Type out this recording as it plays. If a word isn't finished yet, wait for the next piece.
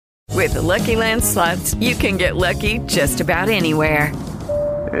With the Lucky Land Slots, you can get lucky just about anywhere.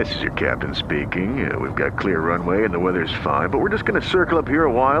 This is your captain speaking. We've got clear runway and the weather's fine, but we're just going to circle up here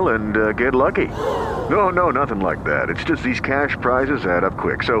a while and get lucky. No, nothing like that. It's just these cash prizes add up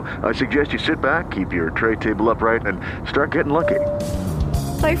quick. So I suggest you sit back, keep your tray table upright, and start getting lucky.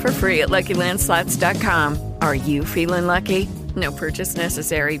 Play for free at LuckyLandSlots.com. Are you feeling lucky? No purchase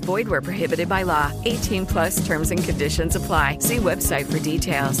necessary. Void where prohibited by law. 18 plus terms and conditions apply. See website for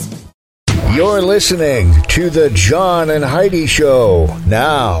details. You're listening to The John and Heidi Show.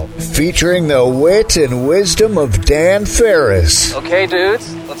 Now, featuring the wit and wisdom of Dan Ferris. Okay,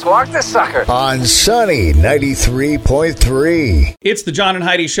 dudes, let's walk this sucker. On Sunny 93.3. It's the John and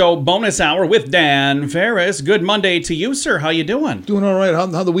Heidi Show bonus hour with Dan Ferris. Good Monday to you, sir. How you doing? Doing all right.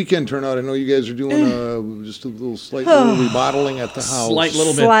 How'd the weekend turn out? I know you guys are doing just a little slight little remodeling at the house. Slight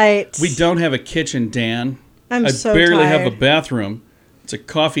little bit. We don't have a kitchen, Dan. I barely have a bathroom. It's a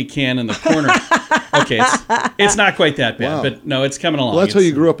coffee can in the corner. Okay, it's not quite that bad, but no, it's coming along. Well, that's how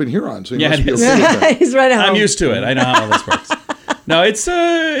you grew up in Huron, so you must be okay with that. He's right at home. I'm used to it. I know how all this works. No,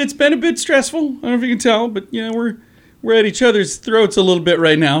 it's been a bit stressful. I don't know if you can tell, but we're at each other's throats a little bit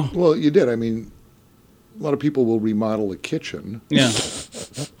right now. Well, you did. I mean, a lot of people will remodel a kitchen. Yeah.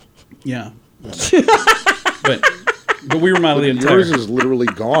 But we remodeled the entire. Yours is literally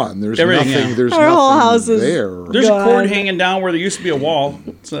gone. There's everything, nothing. yeah. There's Our nothing whole house is there. There's a cord hanging down where there used to be a wall.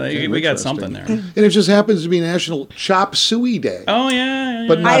 So we got something there. And it just happens to be National Chop Suey Day. Oh yeah.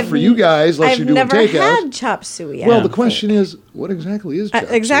 But not for you guys, unless you're doing takeout. I've never had chop suey. Well, the question is, what exactly is chop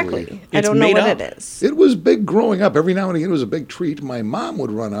suey? Exactly. I don't know what it is. It was big growing up. Every now and again, it was a big treat. My mom would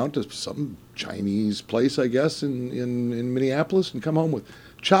run out to some Chinese place, I guess, in Minneapolis, and come home with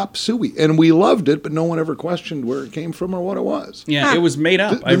chop suey, and we loved it, but no one ever questioned where it came from or what it was. Yeah, it was made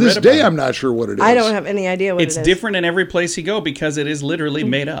up. To this day, I'm not sure what it is. I don't have any idea what it is. It's different in every place you go because it is literally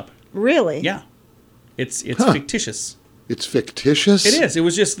made up. Really? Yeah. It's fictitious. It's fictitious? It is. It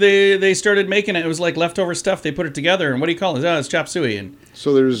was just they started making it. It was like leftover stuff. They put it together, and what do you call it? Oh, it's chop suey. And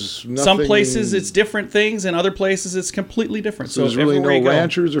so there's nothing... Some places it's different things, and other places it's completely different. So there's really no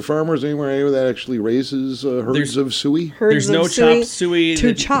ranchers or farmers anywhere that actually raises herds of suey? There's no chop suey.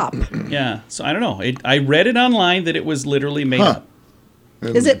 To chop. Yeah. So I don't know. I read it online that it was literally made up.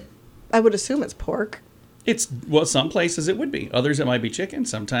 Is it... I would assume it's pork. Some places it would be. Others it might be chicken.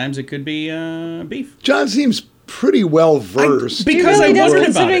 Sometimes it could be beef. John seems pretty well versed. Because he I wondered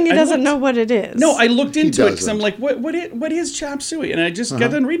considering about it. he doesn't know what it is. No, I looked into it because I'm like, what is chop suey? And I just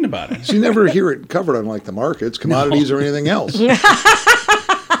got done reading about it. So you never hear it covered on like the markets, commodities, or anything else. No,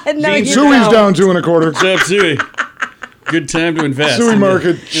 Suey's down 2 1/4. Chop suey. Good time to invest. Suey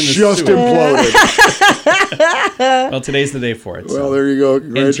market just imploded. Well, today's the day for it. Well, there you go.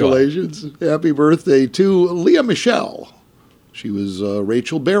 Congratulations. Enjoy. Happy birthday to Leah Michelle. She was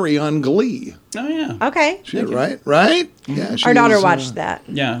Rachel Berry on Glee. Oh, yeah. Okay. Right? Yeah. Our daughter watched that.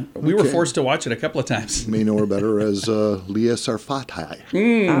 Yeah. We were forced to watch it a couple of times. You may know her better as Leah Sarfati.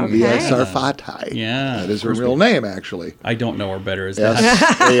 Okay. Leah Sarfati. Yeah. That is her real name, actually. I don't know her better as that.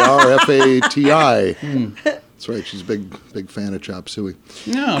 Sarfati. That's right. She's a big fan of chop suey.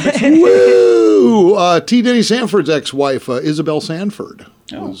 No, but Woo! T. Denny Sanford's ex-wife, Isabel Sanford,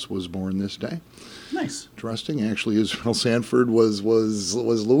 was born this day. Nice. Interesting. Actually, Isabel Sanford was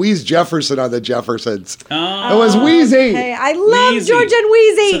Louise Jefferson on the Jeffersons. Oh. It was Wheezy. Hey, I love Wheezy. George and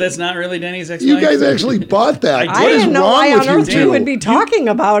Wheezy. So that's not really Denny's ex-wife? You guys actually bought that. I didn't know why on earth we would be talking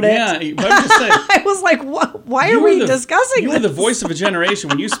about it. Yeah, but I'm just saying. I was like, why are we discussing this? You are the voice of a generation.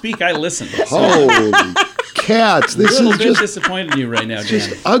 When you speak, I listen. Holy cats. This is just disappointed in you right now, Dan.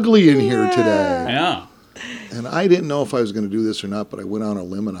 Just ugly in here today. Yeah. And I didn't know if I was going to do this or not, but I went on a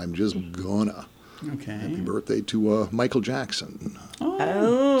limb and I'm just gonna. Okay. Happy birthday to Michael Jackson.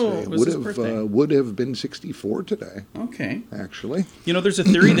 Oh. Would have been 64 today. Okay. Actually. You know, there's a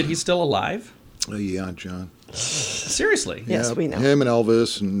theory that he's still alive. Yeah, John. Seriously. Yes, we know. Him and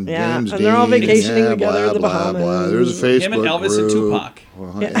Elvis and James Dean. And they're all vacationing together in the Bahamas. Blah. There's a Facebook Him and Elvis group.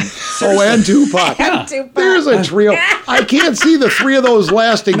 and Tupac. And Tupac. Yeah. There's a trio. I can't see the three of those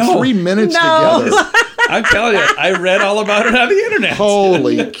lasting 3 minutes together. I'm telling you, I read all about it on the internet.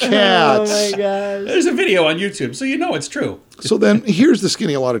 Holy cats. Oh, my gosh. There's a video on YouTube, so you know it's true. So then, here's the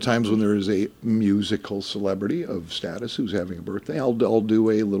skinny. A lot of times when there is a musical celebrity of status who's having a birthday, I'll do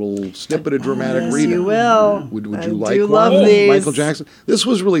a little snippet of dramatic reading. You will. Would you I like do one? love these. Michael Jackson. This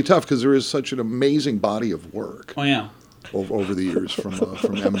was really tough because there is such an amazing body of work. Oh, yeah. Over the years from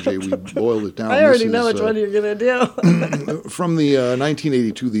MJ. We boiled it down. I already know which one you're going to do. From the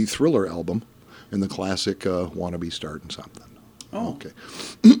 1982, the Thriller album, and the classic Wanna Be Startin' Something. Oh. Okay.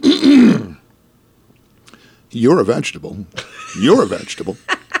 You're a vegetable. You're a vegetable.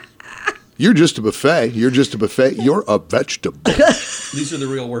 You're just a buffet. You're just a buffet. You're a vegetable. These are the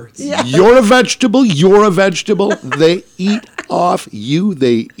real words. Yeah. You're a vegetable. You're a vegetable. They eat off you.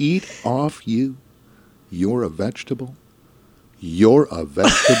 They eat off you. You're a vegetable. You're a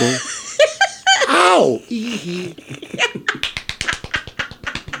vegetable. Ow!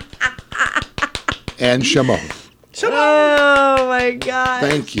 And Shimon. Oh my God.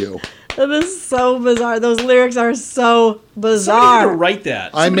 Thank you. That is so bizarre. Those lyrics are so Somebody had to bizarre. write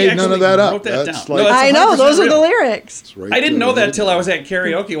that. I Somebody made none of actually that up. wrote that That's down. like- No, that's I know, 100% those are the real. lyrics. It's right I didn't there. know that till I was at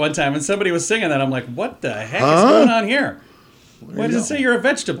karaoke one time and somebody was singing that. I'm like, what the heck is going on here? Why does it say you're a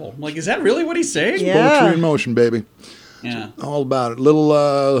vegetable? I'm like, is that really what he's saying? Yeah. Poetry in motion, baby. Yeah. All about it.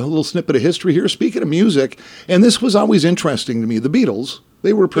 Little snippet of history here. Speaking of music, and this was always interesting to me. The Beatles,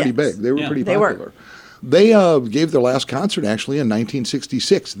 they were pretty Yes. big. They were Yeah. pretty They were. popular. They gave their last concert actually in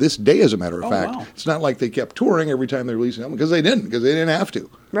 1966. This day, as a matter of fact. Wow. It's not like they kept touring every time they released an album because they didn't have to.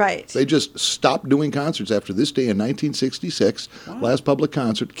 Right. They just stopped doing concerts after this day in 1966. Last public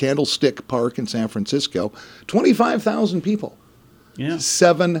concert, Candlestick Park in San Francisco. 25,000 people. Yeah.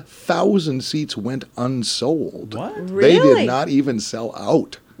 7,000 seats went unsold. What? They did Really? not even sell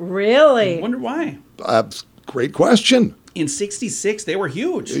out. Really? I wonder why. Great question. In 66, they were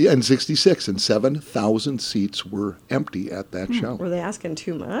huge. Yeah, in 66, and 7,000 seats were empty at that show. Were they asking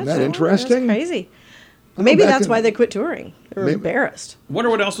too much? Isn't that Oh, interesting? That's crazy. Maybe back that's in- why they quit touring. They were Maybe. embarrassed. Wonder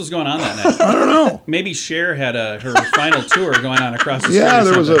what else was going on that night. I don't know. Maybe Cher had her final tour going on across the street. Yeah, or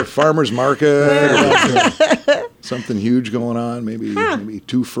there was a something. farmer's market, something huge going on. Maybe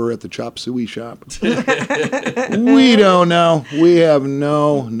twofer at the chop suey shop. We don't know. We have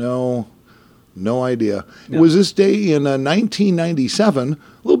no idea. It was this day in 1997.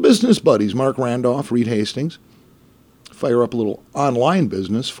 Little business buddies, Mark Randolph, Reed Hastings, fire up a little online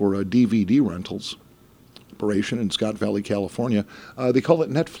business for DVD rentals operation in Scott Valley, California. They call it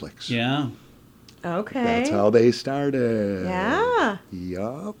Netflix. Yeah. Okay. That's how they started. Yeah.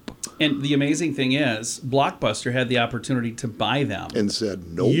 Yup. And the amazing thing is, Blockbuster had the opportunity to buy them And said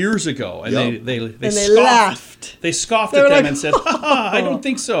nope. years ago, and Yep. they And they scoffed. left. They scoffed They at were them like, and said, I don't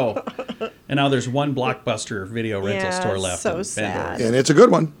think so. And now there's one Blockbuster video rental Yeah, store left. so in sad. Bend. And it's a good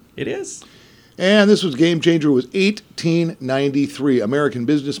one. It is. And this was game changer. Was 1893. American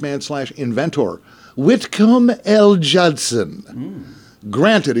businessman / inventor Whitcomb L. Judson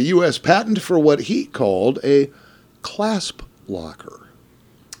granted a U.S. patent for what he called a clasp locker.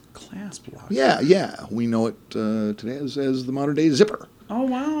 Clasp lock. Yeah. We know it today as the modern day zipper. Oh,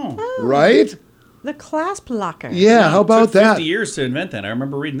 wow. Right? The clasp locker. Yeah, how It about took 50 that? years to invent that. I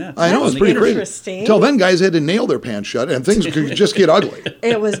remember reading that. I know, On it's the pretty internet. crazy. Interesting. Until then, guys had to nail their pants shut, and things could just get ugly.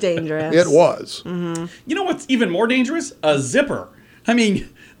 It was dangerous. It was. You know what's even more dangerous? A zipper. I mean,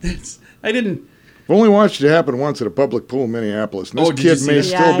 I didn't. I've only watched it happen once at a public pool in Minneapolis, and this Oh, did you kid see may that?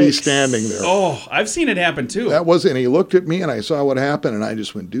 still be Yikes. standing there. Oh, I've seen it happen too. And he looked at me, and I saw what happened, and I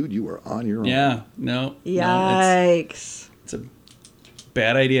just went, dude, you are on your own. Yeah, no. Yikes. It's a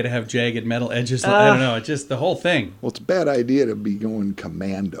bad idea to have jagged metal edges. I don't know. It's just the whole thing. Well, it's a bad idea to be going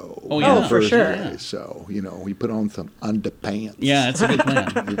commando. Oh, yeah. Oh, for first sure. day. So, we put on some underpants. Yeah, it's a good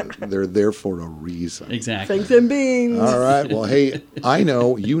plan. They're there for a reason. Exactly. Thanks and beans. All right. Well, hey, I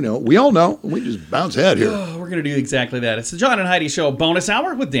know, you know, we all know. We just bounce ahead here. Oh, we're going to do exactly that. It's the John and Heidi Show bonus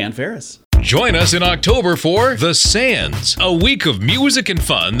hour with Dan Ferris. Join us in October for The Sands, a week of music and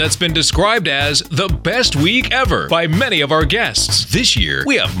fun that's been described as the best week ever by many of our guests. This year,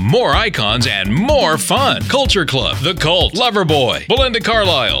 we have more icons and more fun. Culture Club, The Cult, Loverboy, Belinda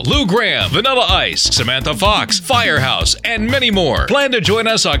Carlisle, Lou Graham, Vanilla Ice, Samantha Fox, Firehouse, and many more. Plan to join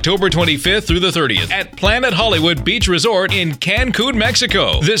us October 25th through the 30th at Planet Hollywood Beach Resort in Cancun,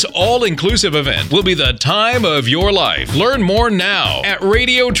 Mexico. This all-inclusive event will be the time of your life. Learn more now at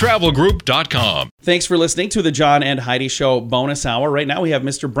radiotravelgroup.com. Thanks for listening to the John and Heidi Show bonus hour. Right now, we have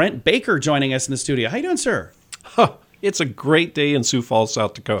Mr. Brent Baker joining us in the studio. How you doing, sir? It's a great day in Sioux Falls,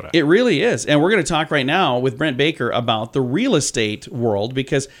 South Dakota. It really is. And we're going to talk right now with Brent Baker about the real estate world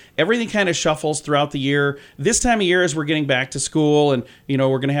because everything kind of shuffles throughout the year. This time of year, as we're getting back to school and, we're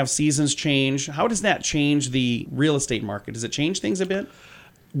going to have seasons change. How does that change the real estate market? Does it change things a bit?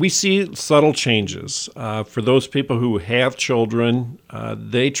 We see subtle changes. For those people who have children,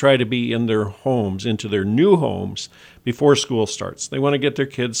 they try to be in their homes, into their new homes, before school starts. They want to get their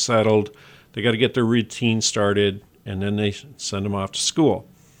kids settled. They got to get their routine started, and then they send them off to school.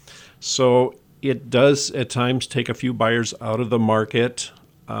 So it does at times take a few buyers out of the market,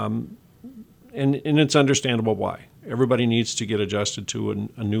 and it's understandable why. Everybody needs to get adjusted to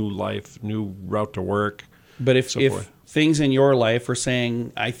a new life, new route to work. But if forth. things in your life are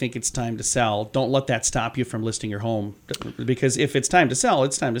saying, I think it's time to sell, don't let that stop you from listing your home. Because if it's time to sell,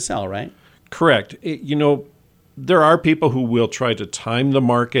 right? Correct. There are people who will try to time the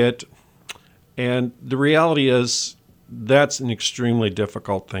market, and the reality is that's an extremely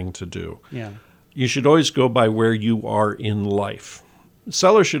difficult thing to do. Yeah. You should always go by where you are in life.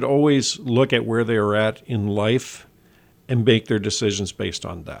 Sellers should always look at where they are at in life and make their decisions based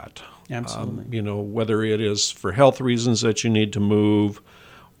on that. Absolutely. Whether it is for health reasons that you need to move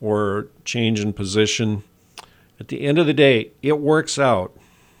or change in position. At the end of the day, it works out.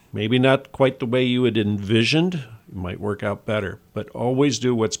 Maybe not quite the way you had envisioned. It might work out better. But always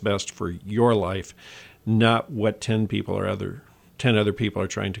do what's best for your life, not what 10 other people are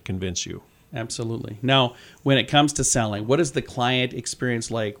trying to convince you. Absolutely. Now, when it comes to selling, what is the client experience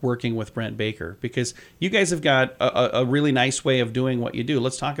like working with Brent Baker? Because you guys have got a really nice way of doing what you do.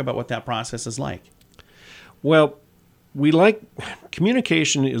 Let's talk about what that process is like. Well,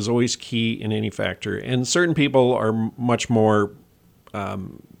 communication is always key in any factor, and certain people are much more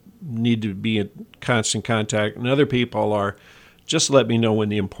need to be in constant contact, and other people are just let me know when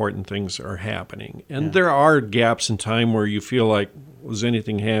the important things are happening. And there are gaps in time where you feel like, was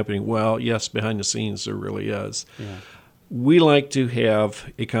anything happening? Well, yes, behind the scenes there really is. Yeah. We like to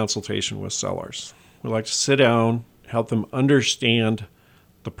have a consultation with sellers. We like to sit down, help them understand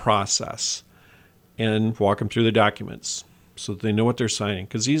the process, and walk them through the documents so that they know what they're signing,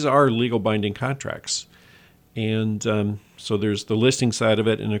 because these are legal binding contracts. And so there's the listing side of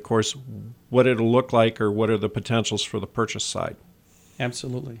it, and of course, what it'll look like or what are the potentials for the purchase side.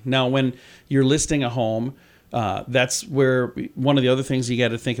 Absolutely. Now, when you're listing a home, that's where one of the other things you got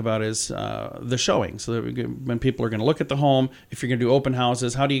to think about is the showing. So that when people are going to look at the home, if you're going to do open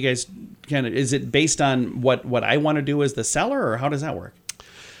houses, how do you guys is it based on what I want to do as the seller, or how does that work?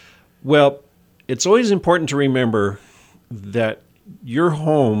 Well, it's always important to remember that your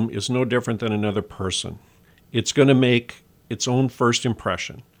home is no different than another person. It's going to make its own first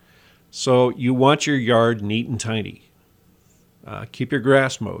impression. So you want your yard neat and tidy. Keep your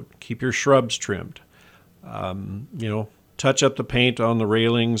grass mowed. Keep your shrubs trimmed. Touch up the paint on the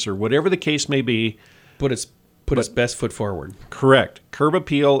railings or whatever the case may be. Put its best foot forward. Correct. Curb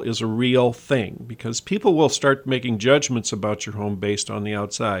appeal is a real thing because people will start making judgments about your home based on the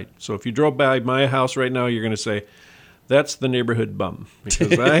outside. So if you drove by my house right now, you're going to say, that's the neighborhood bum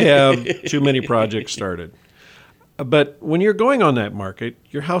because I have too many projects started. But when you're going on that market,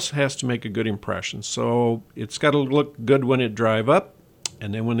 your house has to make a good impression. So it's got to look good when it drive up.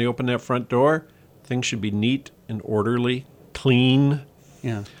 And then when they open that front door, things should be neat and orderly, clean.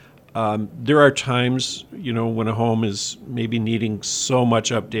 Yeah. There are times, when a home is maybe needing so much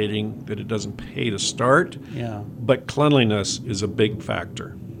updating that it doesn't pay to start. Yeah. But cleanliness is a big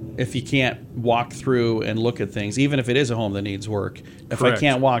factor. If you can't walk through and look at things, even if it is a home that needs work, if Correct. I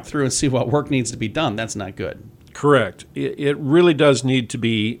can't walk through and see what work needs to be done, that's not good. Correct. It really does need to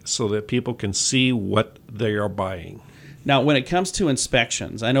be so that people can see what they are buying. Now, when it comes to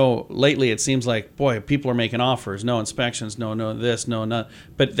inspections, I know lately it seems like, boy, people are making offers, no inspections, no this, no none.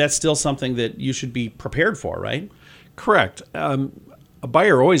 But that's still something that you should be prepared for, right? Correct. A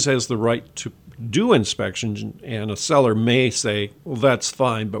buyer always has the right to do inspections, and a seller may say, well, that's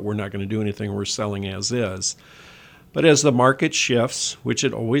fine, but we're not going to do anything. We're selling as is. But as the market shifts, which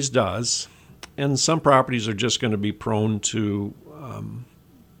it always does, and some properties are just going to be prone to,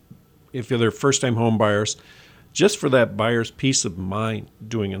 if they're first-time home buyers, just for that buyer's peace of mind,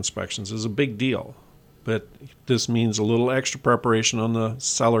 doing inspections is a big deal. But this means a little extra preparation on the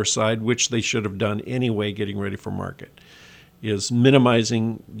seller side, which they should have done anyway getting ready for market, is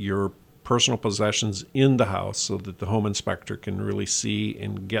minimizing your personal possessions in the house so that the home inspector can really see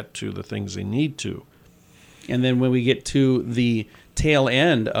and get to the things they need to. And then when we get to the tail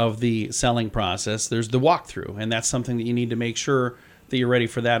end of the selling process, there's the walkthrough, and that's something that you need to make sure that you're ready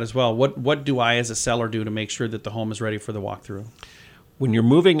for that as well. What do I as a seller do to make sure that the home is ready for the walkthrough? When you're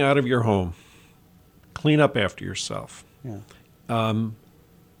moving out of your home, clean up after yourself. Yeah.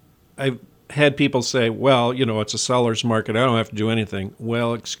 I've had people say, well, it's a seller's market. I don't have to do anything.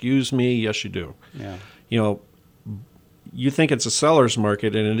 Well, excuse me. Yes, you do. Yeah. You think it's a seller's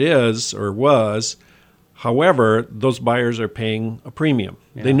market, and it is or was. However, those buyers are paying a premium.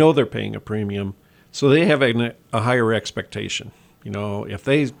 Yeah. They know they're paying a premium, so they have a higher expectation. If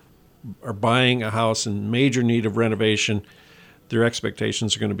they are buying a house in major need of renovation, their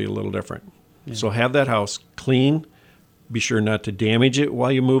expectations are going to be a little different. Yeah. So have that house clean. Be sure not to damage it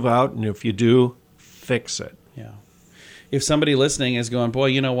while you move out, and if you do, fix it. Yeah. If somebody listening is going, boy,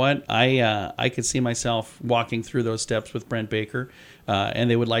 you know what? I could see myself walking through those steps with Brent Baker, and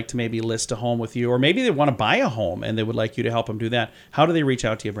they would like to maybe list a home with you, or maybe they want to buy a home and they would like you to help them do that. How do they reach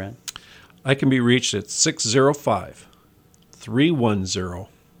out to you, Brent? I can be reached at 605-310-2220.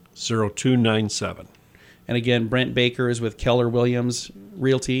 0297. And again, Brent Baker is with Keller Williams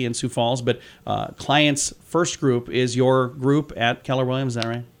Realty in Sioux Falls, but Clients First Group is your group at Keller Williams, is that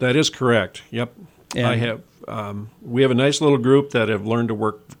right? That is correct. Yep. And We have a nice little group that have learned to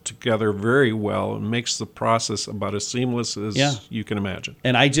work together very well and makes the process about as seamless as you can imagine.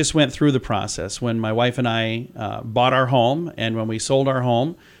 And I just went through the process when my wife and I bought our home, and when we sold our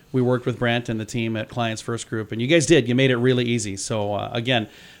home, we worked with Brent and the team at Clients First Group, and you guys did. You made it really easy. So, again,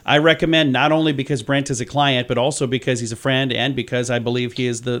 I recommend not only because Brent is a client, but also because he's a friend and because I believe he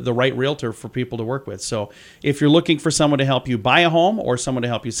is the right realtor for people to work with. So if you're looking for someone to help you buy a home or someone to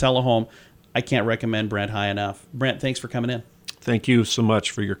help you sell a home, I can't recommend Brent high enough. Brent, thanks for coming in. Thank you so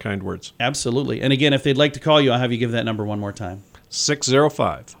much for your kind words. Absolutely. And again, if they'd like to call you, I'll have you give that number one more time.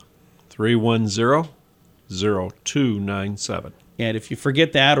 605-310-0297. And if you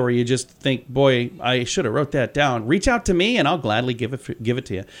forget that, or you just think, boy, I should have wrote that down, reach out to me and I'll gladly give it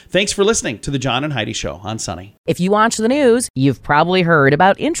to you. Thanks for listening to the John and Heidi Show on Sunny. If you watch the news, you've probably heard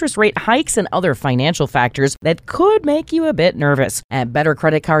about interest rate hikes and other financial factors that could make you a bit nervous. At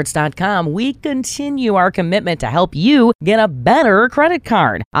BetterCreditCards.com, we continue our commitment to help you get a better credit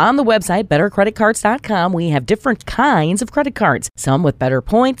card. On the website, BetterCreditCards.com, we have different kinds of credit cards, some with better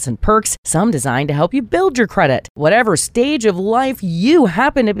points and perks, some designed to help you build your credit. Whatever stage of life you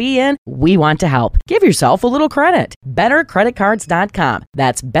happen to be in, we want to help. Give yourself a little credit. BetterCreditCards.com.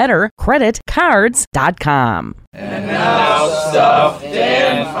 That's BetterCreditCards.com. And now stuff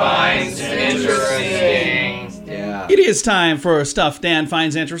Dan finds interesting. It is time for Stuff Dan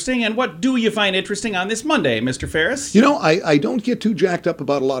Finds Interesting. And what do you find interesting on this Monday, Mr. Ferris? You know, I don't get too jacked up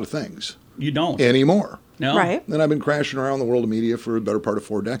about a lot of things. You don't? Anymore. No? Right. And I've been crashing around the world of media for a better part of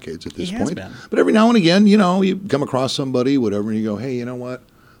 4 decades at this He has point. been. But every now and again, you know, you come across somebody, whatever, and you go, hey, you know what?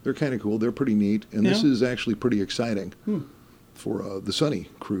 They're kind of cool. They're pretty neat. And this is actually pretty exciting for the Sunny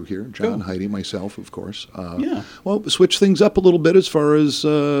crew here. John, Heidi, myself, of course. Well, switch things up a little bit as far as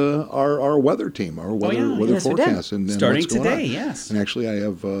our weather team, our weather Yes, we forecast. And Starting what's going today, on. yes. And actually, I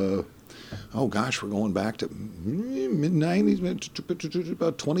have... we're going back to mid-90s,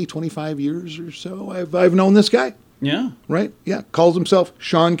 about 20, 25 years or so. I've known this guy. Yeah. Right? Yeah. Calls himself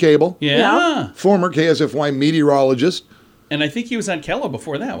Sean Cable. Yeah. Former KSFY meteorologist. And I think he was on Kello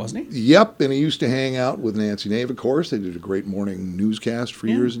before that, wasn't he? Yep. And he used to hang out with Nancy Nave, of course. They did a great morning newscast for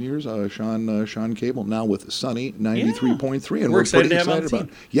years and years. Sean Cable, now with Sunny 93.3. And We're pretty excited to have him on the about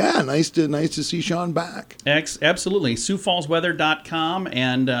it. Yeah. Nice to see Sean back. Absolutely. SiouxFallsWeather.com.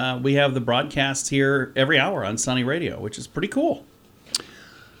 And we have the broadcasts here every hour on Sunny Radio, which is pretty cool.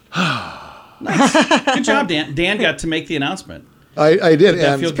 Nice. Good job, Dan. Dan got to make the announcement. I did.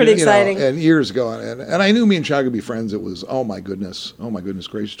 That and feels pretty good. exciting. And years ago, and I knew me and Sean could be friends. It was, oh my goodness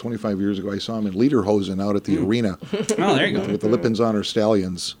gracious, 25 years ago, I saw him in Lederhosen out at the arena. Oh, there you go. With the Lippens Honor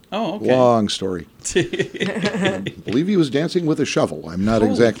Stallions. Oh, okay. Long story. I believe he was dancing with a shovel. I'm not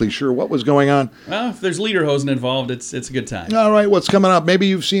exactly sure what was going on. Well, if there's Lederhosen involved, it's a good time. All right, what's coming up? Maybe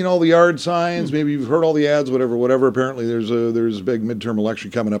you've seen all the yard signs. Maybe you've heard all the ads, whatever. Apparently, there's a big midterm election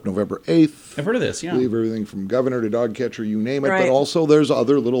coming up November 8th. I've heard of this, yeah. I believe everything from governor to dog catcher, you name it. Right. But also there's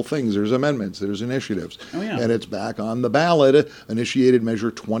other little things. There's amendments. There's initiatives. Oh, yeah. And it's back on the ballot, initiated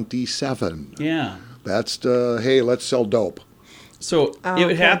measure 27. Yeah. That's, hey, let's sell dope. So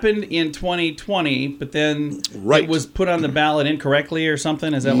it happened in 2020, but then Right. it was put on the ballot incorrectly or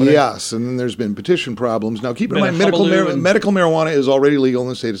something? Is that what Yes, and then there's been petition problems. Now, keep in Been mind, a hullabaloo and- medical marijuana is already legal in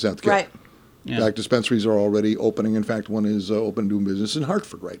the state of South Carolina. Right. Yeah. In fact, dispensaries are already opening. In fact, one is open doing business in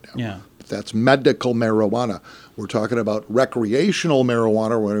Hartford right now. Yeah. But that's medical marijuana. We're talking about recreational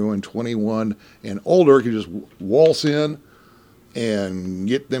marijuana where anyone 21 and older can just waltz in and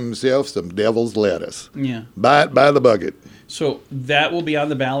get themselves some devil's lettuce. Yeah. Buy it by the bucket. So that will be on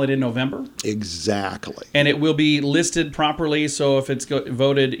the ballot in November? Exactly. And it will be listed properly, so if it's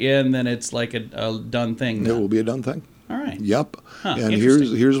voted in, then it's like a done thing. It will be a done thing. All right. Yep. Huh, And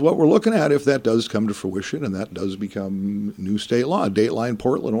interesting. here's what we're looking at if that does come to fruition and that does become new state law. Dateline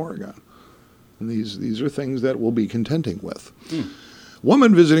Portland, Oregon. And these are things that we'll be contending with.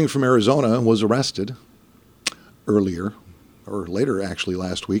 Woman visiting from Arizona was arrested later actually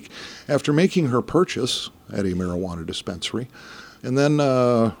last week, after making her purchase at a marijuana dispensary and then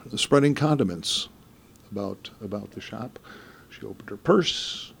spreading condiments about the shop. She opened her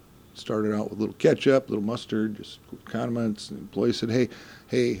purse, started out with a little ketchup, a little mustard, just condiments. And the employee said,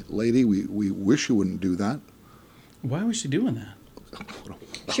 hey, lady, we wish you wouldn't do that. Why was she doing that?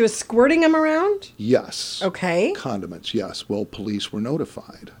 She was squirting them around? Yes. Okay. Condiments, yes. Well, police were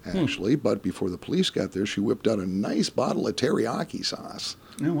notified, actually. But before the police got there, she whipped out a nice bottle of teriyaki sauce.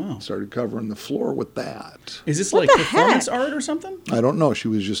 Oh, wow. Started covering the floor with that. Is this like performance art or something? I don't know. She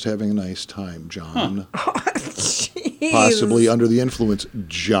was just having a nice time, John. Oh, Possibly under the influence,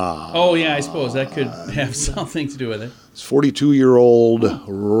 John. Oh, yeah, I suppose that could have something to do with it. It's 42-year-old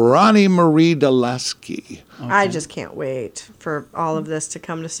Ronnie Marie Delasky. Okay. I just can't wait for all of this to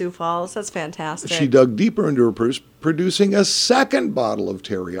come to Sioux Falls. That's fantastic. She dug deeper into her purse, producing a second bottle of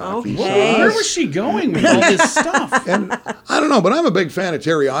teriyaki sauce. Where was she going with all this stuff? And I don't know, but I'm a big fan of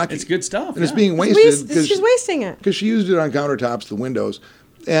teriyaki. It's good stuff. And it's being wasted. She's wasting it. Because she used it on countertops, the windows.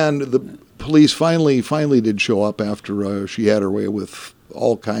 And the police finally did show up after she had her way with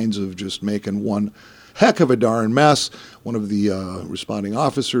all kinds of just making one heck of a darn mess. One of the responding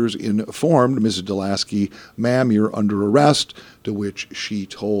officers informed Mrs. Delasky, "Ma'am, you're under arrest," to which she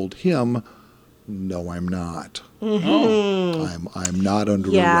told him, "No, I'm not. I'm not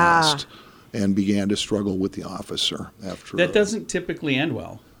under arrest," and began to struggle with the officer after. That doesn't typically end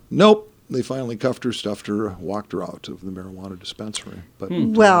well. Nope. They finally cuffed her, stuffed her, walked her out of the marijuana dispensary. But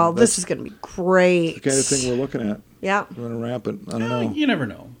well, this is going to be great. The kind of thing we're looking at. Yeah. Going to ramp it. I don't know. You never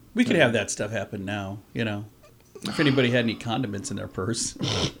know. We could have that stuff happen now, If anybody had any condiments in their purse.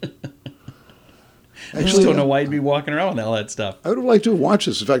 I just don't know why you'd be walking around with all that stuff. I would have liked to have watched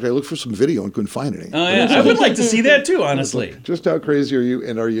this. In fact, I looked for some video and couldn't find any. Oh, yeah. I would like to see that too, honestly. Just how crazy are you?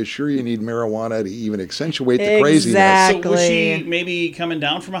 And are you sure you need marijuana to even accentuate the craziness? So was she maybe coming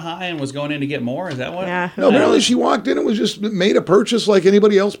down from a high and was going in to get more? Is that what? Yeah. No, apparently she walked in and was just made a purchase like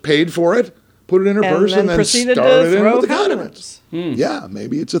anybody else, paid for it, put it in her purse, and then started in with the condiments. Yeah,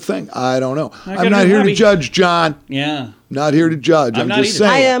 maybe it's a thing. I don't know. I'm not here to judge, John. Yeah. Not here to judge. I'm just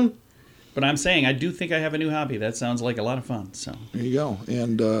saying. I am. But I'm saying I do think I have a new hobby. That sounds like a lot of fun. So there you go.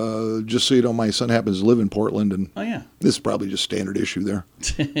 And just so you know, my son happens to live in Portland, and this is probably just standard issue there.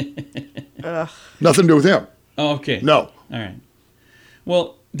 Nothing to do with him. Oh, okay. No. All right.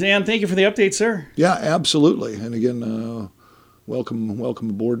 Well, Dan, thank you for the update, sir. Yeah, absolutely. And again, welcome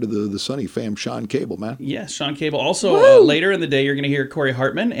aboard to the Sunny fam, Sean Cable, man. Yes, Sean Cable. Also, later in the day, you're going to hear Corey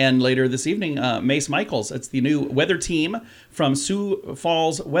Hartman, and later this evening, Mace Michaels. It's the new weather team from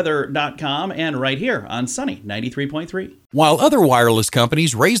SiouxFallsWeather.com and right here on Sunny 93.3. While other wireless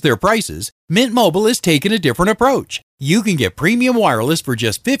companies raise their prices, Mint Mobile has taken a different approach. You can get premium wireless for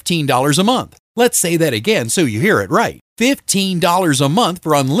just $15 a month. Let's say that again so you hear it right. $15 a month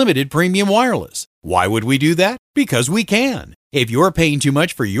for unlimited premium wireless. Why would we do that? Because we can. If you're paying too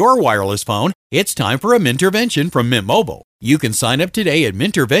much for your wireless phone, it's time for a Mintervention from Mint Mobile. You can sign up today at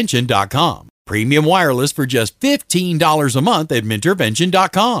Mintervention.com. Premium wireless for just $15 a month at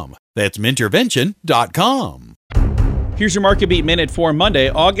Mintervention.com. That's Mintervention.com. Here's your Market Beat Minute for Monday,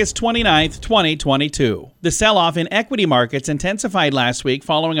 August 29th, 2022. The sell-off in equity markets intensified last week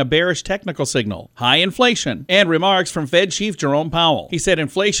following a bearish technical signal, high inflation, and remarks from Fed Chief Jerome Powell. He said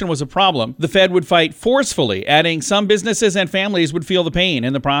inflation was a problem. The Fed would fight forcefully, adding some businesses and families would feel the pain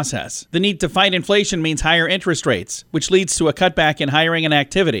in the process. The need to fight inflation means higher interest rates, which leads to a cutback in hiring and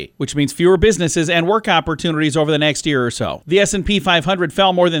activity, which means fewer businesses and work opportunities over the next year or so. The S&P 500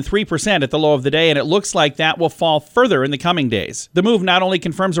 fell more than 3% at the low of the day, and it looks like that will fall further in the coming days. The move not only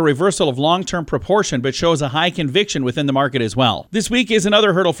confirms a reversal of long-term proportion, but shows a high conviction within the market as well. This week is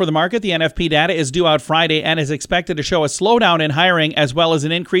another hurdle for the market. The NFP data is due out Friday and is expected to show a slowdown in hiring as well as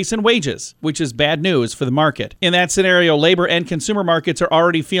an increase in wages, which is bad news for the market. In that scenario, labor and consumer markets are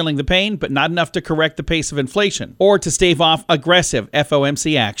already feeling the pain, but not enough to correct the pace of inflation or to stave off aggressive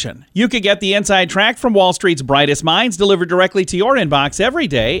FOMC action. You could get the inside track from Wall Street's brightest minds delivered directly to your inbox every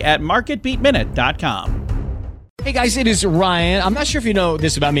day at MarketBeatMinute.com. Hey guys, it is Ryan. I'm not sure if you know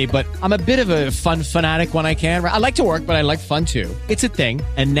this about me, but I'm a bit of a fun fanatic when I can. I like to work, but I like fun too. It's a thing.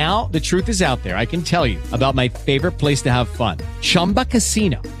 And now the truth is out there. I can tell you about my favorite place to have fun. Chumba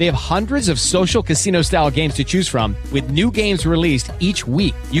Casino. They have hundreds of social casino style games to choose from with new games released each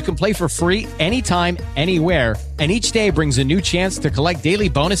week. You can play for free anytime, anywhere. And each day brings a new chance to collect daily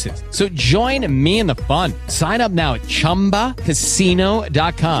bonuses. So join me in the fun. Sign up now at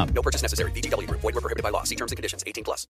ChumbaCasino.com. No purchase necessary. VGW. Void where prohibited by law. See terms and conditions. 18+.